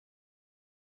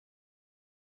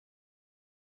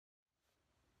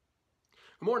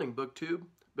Good morning, BookTube.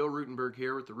 Bill Ruttenberg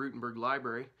here with the Ruttenberg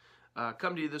Library.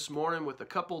 Come to you this morning with a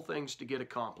couple things to get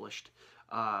accomplished.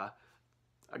 I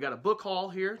got a book haul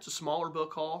here. It's a smaller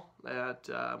book haul that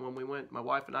my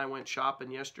wife and I went shopping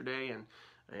yesterday,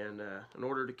 and in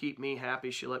order to keep me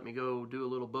happy, she let me go do a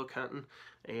little book hunting.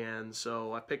 And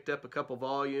so I picked up a couple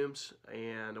volumes,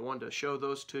 and I wanted to show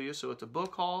those to you. So it's a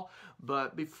book haul.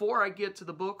 But before I get to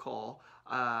the book haul,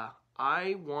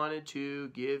 I wanted to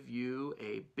give you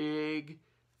a big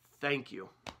thank you.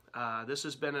 This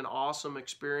has been an awesome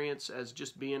experience as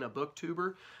just being a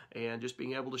booktuber and just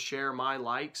being able to share my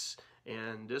likes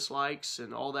and dislikes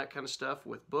and all that kind of stuff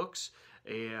with books.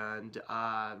 And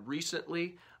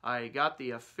recently I got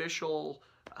the official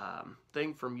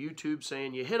thing from YouTube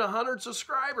saying you hit 100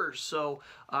 subscribers. So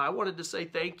I wanted to say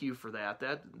thank you for that.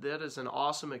 That is an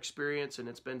awesome experience, and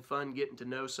it's been fun getting to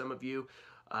know some of you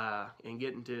and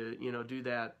getting to do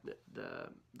that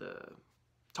the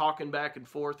talking back and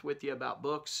forth with you about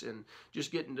books, and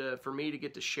just for me to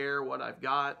get to share what I've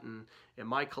got and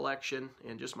my collection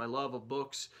and just my love of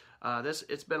books.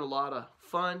 It's been a lot of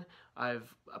fun.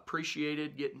 I've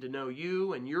appreciated getting to know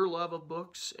you and your love of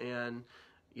books, and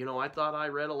I thought I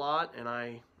read a lot, and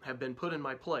I have been put in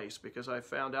my place because I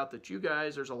found out that you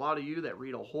guys, there's a lot of you that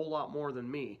read a whole lot more than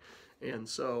me. And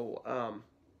so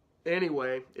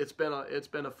anyway, it's been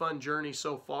a fun journey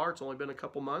so far. It's only been a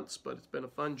couple months, but it's been a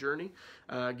fun journey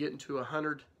getting to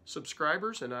 100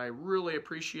 subscribers, and I really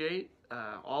appreciate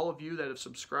all of you that have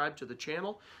subscribed to the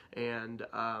channel. And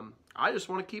I just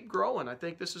want to keep growing. I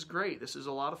think this is great. This is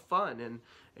a lot of fun,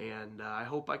 and I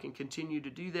hope I can continue to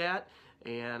do that,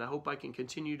 and I hope I can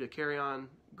continue to carry on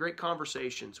great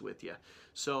conversations with you.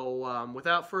 So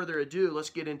without further ado, let's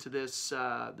get into this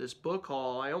this book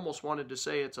haul. I almost wanted to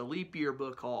say it's a leap year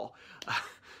book haul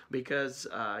because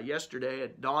yesterday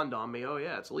it dawned on me, oh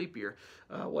yeah, it's a leap year.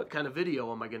 What kind of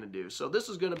video am I going to do? So this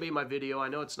is going to be my video. I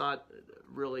know it's not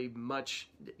really much,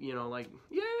 like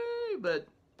yay, but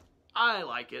I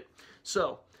like it.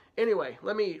 So anyway,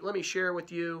 let me share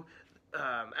with you.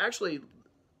 Actually,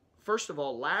 first of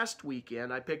all, last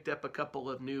weekend I picked up a couple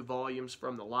of new volumes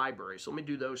from the library. So let me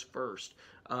do those first.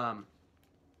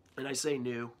 And I say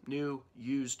new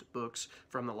used books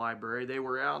from the library. They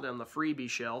were out on the freebie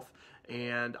shelf,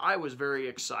 and I was very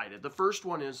excited. The first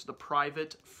one is The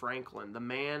Private Franklin, The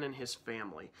Man and His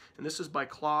Family. And this is by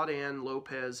Claude Ann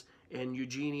Lopez and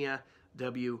Eugenia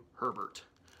W. Herbert.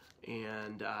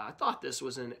 And I thought this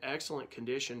was in excellent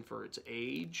condition for its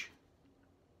age.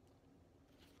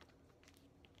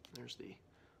 There's the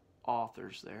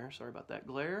authors there. Sorry about that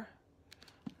glare.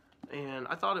 And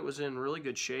I thought it was in really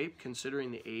good shape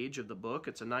considering the age of the book.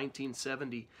 It's a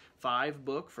 1975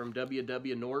 book from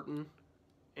W.W. Norton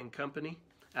and Company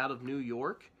out of New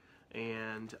York.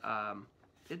 And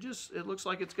it looks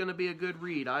like it's going to be a good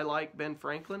read. I like Ben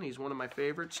Franklin. He's one of my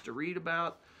favorites to read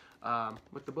about.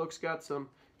 But the book's got some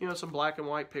black and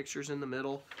white pictures in the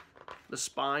middle. The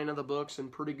spine of the book's in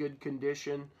pretty good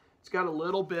condition. It's got a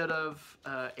little bit of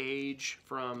age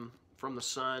from the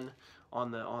sun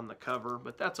on the cover,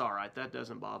 but that's all right. That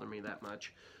doesn't bother me that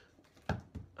much.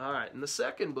 All right, and the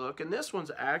second book, and this one's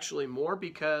actually more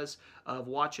because of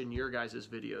watching your guys'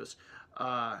 videos.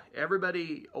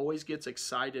 Everybody always gets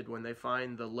excited when they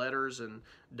find the letters and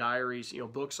diaries,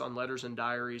 books on letters and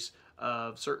diaries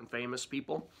of certain famous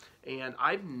people. And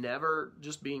I've never,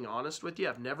 just being honest with you,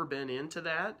 I've never been into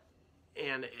that.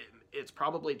 And it's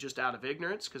probably just out of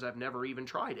ignorance because I've never even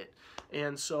tried it.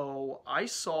 And so I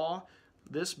saw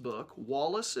this book,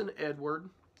 Wallace and Edward,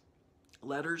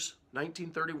 Letters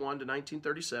 1931 to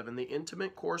 1937, The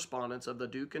Intimate Correspondence of the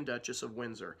Duke and Duchess of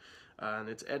Windsor. And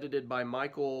it's edited by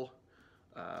Michael,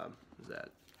 is that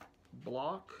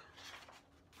Block?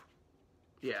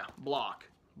 Yeah, Block,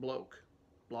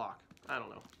 I don't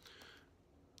know.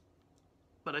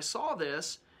 But I saw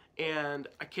this, and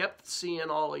I kept seeing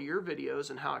all of your videos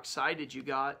and how excited you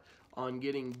got on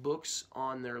getting books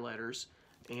on their letters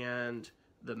and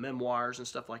the memoirs and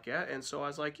stuff like that. And so I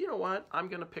was like, you know what? I'm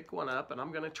going to pick one up and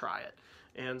I'm going to try it.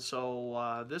 And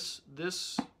so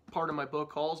this part of my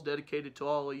book haul is dedicated to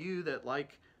all of you that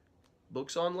like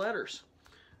books on letters.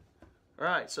 All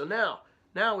right, so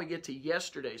now we get to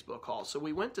yesterday's book haul. So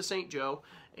we went to St. Joe,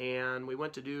 and we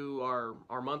went to do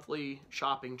our monthly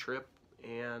shopping trip,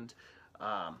 and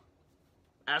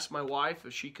asked my wife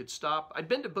if she could stop. I'd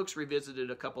been to Books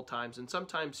Revisited a couple times, and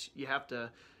sometimes you have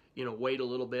to wait a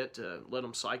little bit to let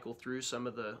them cycle through some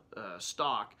of the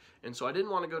stock. And so I didn't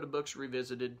want to go to Books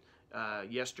Revisited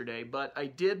yesterday, but I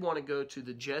did want to go to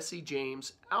the Jesse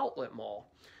James Outlet Mall.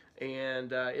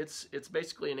 And it's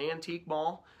basically an antique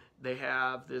mall. They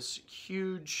have this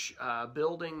huge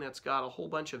building that's got a whole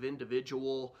bunch of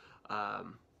individual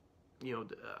you know,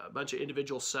 a bunch of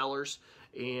individual sellers,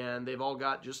 and they've all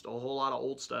got just a whole lot of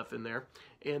old stuff in there.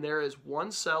 And there is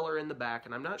one seller in the back,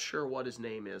 and I'm not sure what his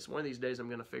name is. One of these days I'm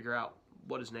going to figure out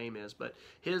what his name is, but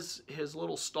his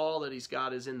little stall that he's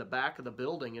got is in the back of the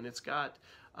building, and it's got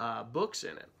books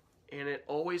in it. And it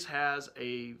always has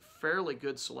a fairly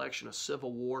good selection of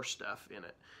Civil War stuff in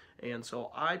it. And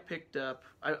so I picked up,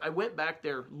 I went back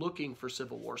there looking for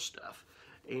Civil War stuff.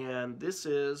 And this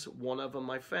is one of them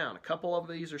I found. A couple of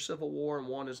these are Civil War and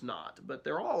one is not. But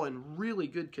they're all in really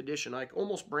good condition, like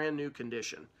almost brand new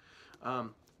condition.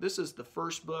 This is the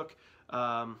first book.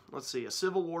 Let's see, A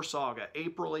Civil War Saga,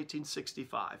 April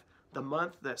 1865. The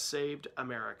Month That Saved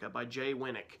America by Jay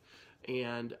Winnick.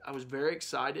 And I was very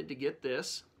excited to get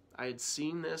this. I had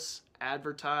seen this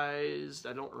advertised.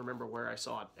 I don't remember where I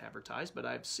saw it advertised, but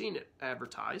I've seen it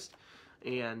advertised.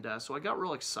 And so I got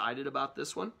real excited about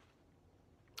this one.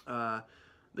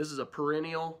 This is a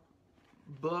perennial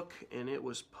book, and it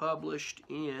was published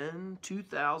in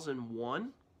 2001.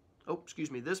 Oh,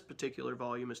 excuse me, this particular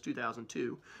volume is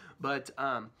 2002. But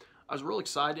I was real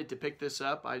excited to pick this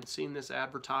up. I'd seen this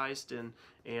advertised, and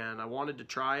I wanted to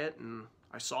try it, and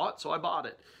I saw it, so I bought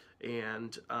it.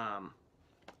 And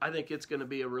I think it's going to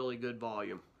be a really good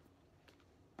volume.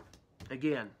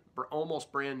 Again,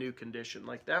 almost brand new condition.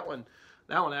 Like that one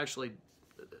actually,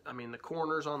 I mean, the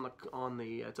corners on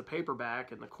the it's a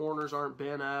paperback, and the corners aren't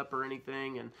bent up or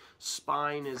anything, and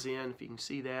spine is in, if you can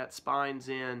see that, spine's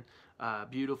in,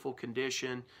 beautiful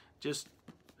condition. Just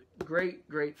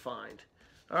great find.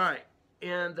 All right,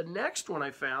 and the next one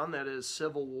I found that is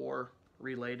Civil War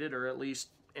related, or at least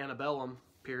antebellum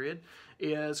period,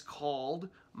 is called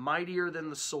Mightier Than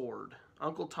the Sword,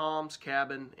 Uncle Tom's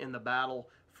Cabin in the Battle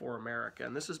for America.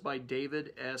 And this is by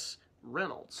David S.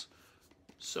 Reynolds.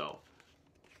 So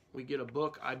we get a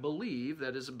book, I believe,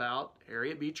 that is about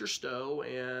Harriet Beecher Stowe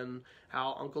and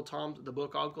how the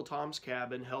book Uncle Tom's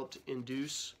Cabin helped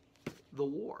induce the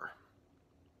war.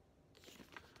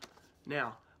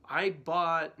 Now, I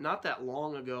bought, not that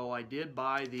long ago, I did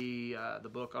buy the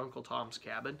book Uncle Tom's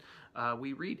Cabin.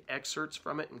 We read excerpts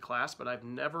from it in class, but I've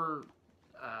never,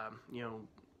 you know,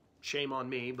 shame on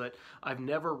me, but I've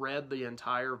never read the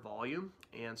entire volume.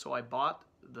 And so I bought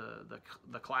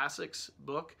the classics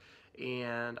book,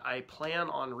 and I plan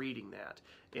on reading that.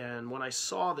 And when I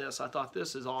saw this, I thought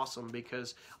this is awesome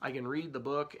because I can read the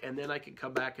book, and then I can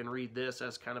come back and read this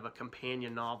as kind of a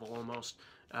companion novel almost.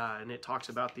 And it talks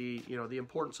about the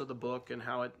importance of the book and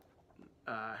how it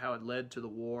led to the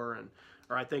war,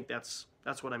 or I think that's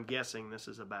what I'm guessing this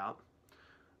is about.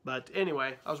 But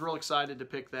anyway, I was real excited to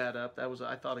pick that up. That was,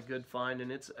 I thought, a good find,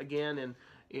 and it's again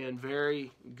in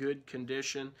very good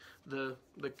condition. The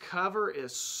cover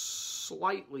is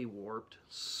slightly warped,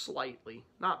 slightly,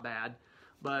 not bad,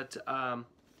 but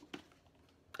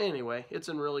anyway, it's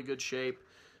in really good shape.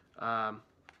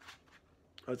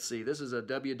 Let's see, this is a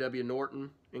W.W.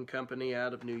 Norton and Company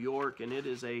out of New York, and it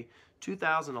is a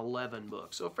 2011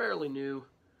 book, so a fairly new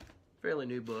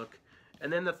book.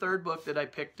 And then the third book that I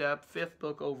picked up, fifth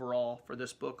book overall for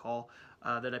this book haul,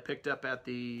 that I picked up at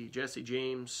the Jesse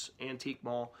James Antique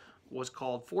Mall, was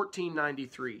called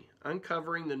 1493,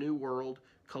 Uncovering the New World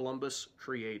Columbus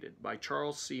Created by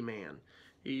Charles C. Mann.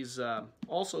 He's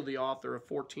also the author of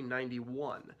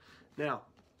 1491. Now,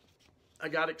 I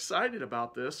got excited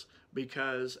about this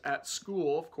because at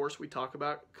school, of course, we talk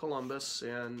about Columbus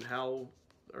and how,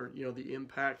 the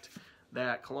impact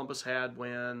that Columbus had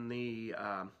when the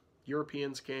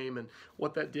Europeans came and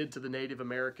what that did to the Native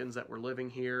Americans that were living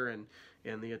here, and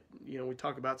we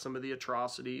talk about some of the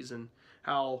atrocities and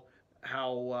how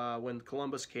when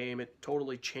Columbus came, it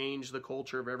totally changed the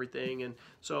culture of everything. And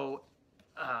so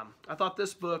I thought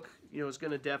this book, is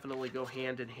going to definitely go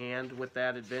hand in hand with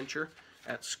that adventure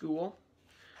at school.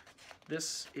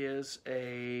 This is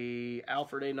a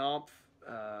Alfred A. Knopf,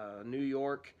 New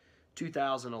York,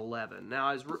 2011.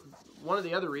 Now, one of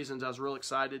the other reasons I was real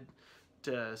excited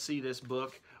to see this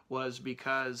book was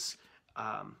because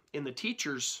in the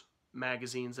teachers'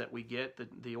 magazines that we get,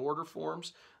 the order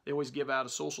forms, they always give out a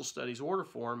social studies order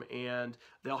form, and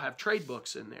they'll have trade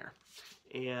books in there.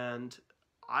 And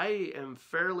I am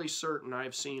fairly certain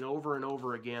I've seen over and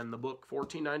over again the book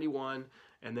 1491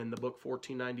 and then the book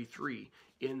 1493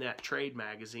 in that trade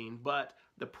magazine, but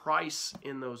the price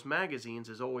in those magazines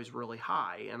is always really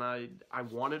high, and I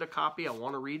wanted a copy, I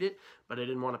want to read it, but I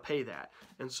didn't want to pay that.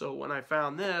 And so when I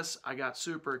found this, I got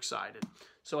super excited.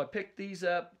 So I picked these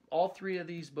up. All three of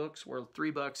these books were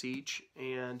 $3 each,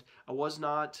 and I was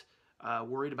not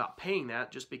worried about paying that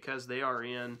just because they are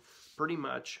in pretty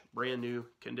much brand new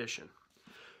condition.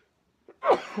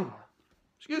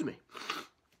 Excuse me.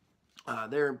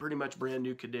 they're in pretty much brand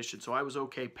new condition, so I was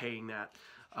okay paying that.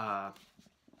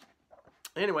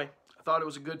 Anyway, I thought it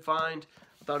was a good find.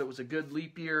 I thought it was a good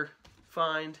leap year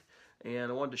find,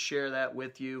 and I wanted to share that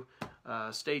with you.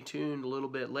 Stay tuned a little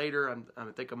bit later. I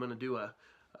think I'm going to do a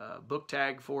book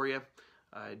tag for you.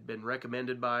 I'd been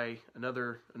recommended by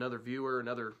another viewer,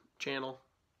 another channel,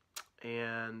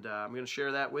 and I'm going to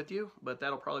share that with you, but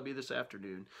that'll probably be this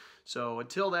afternoon. So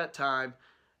until that time,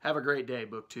 have a great day,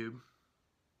 BookTube.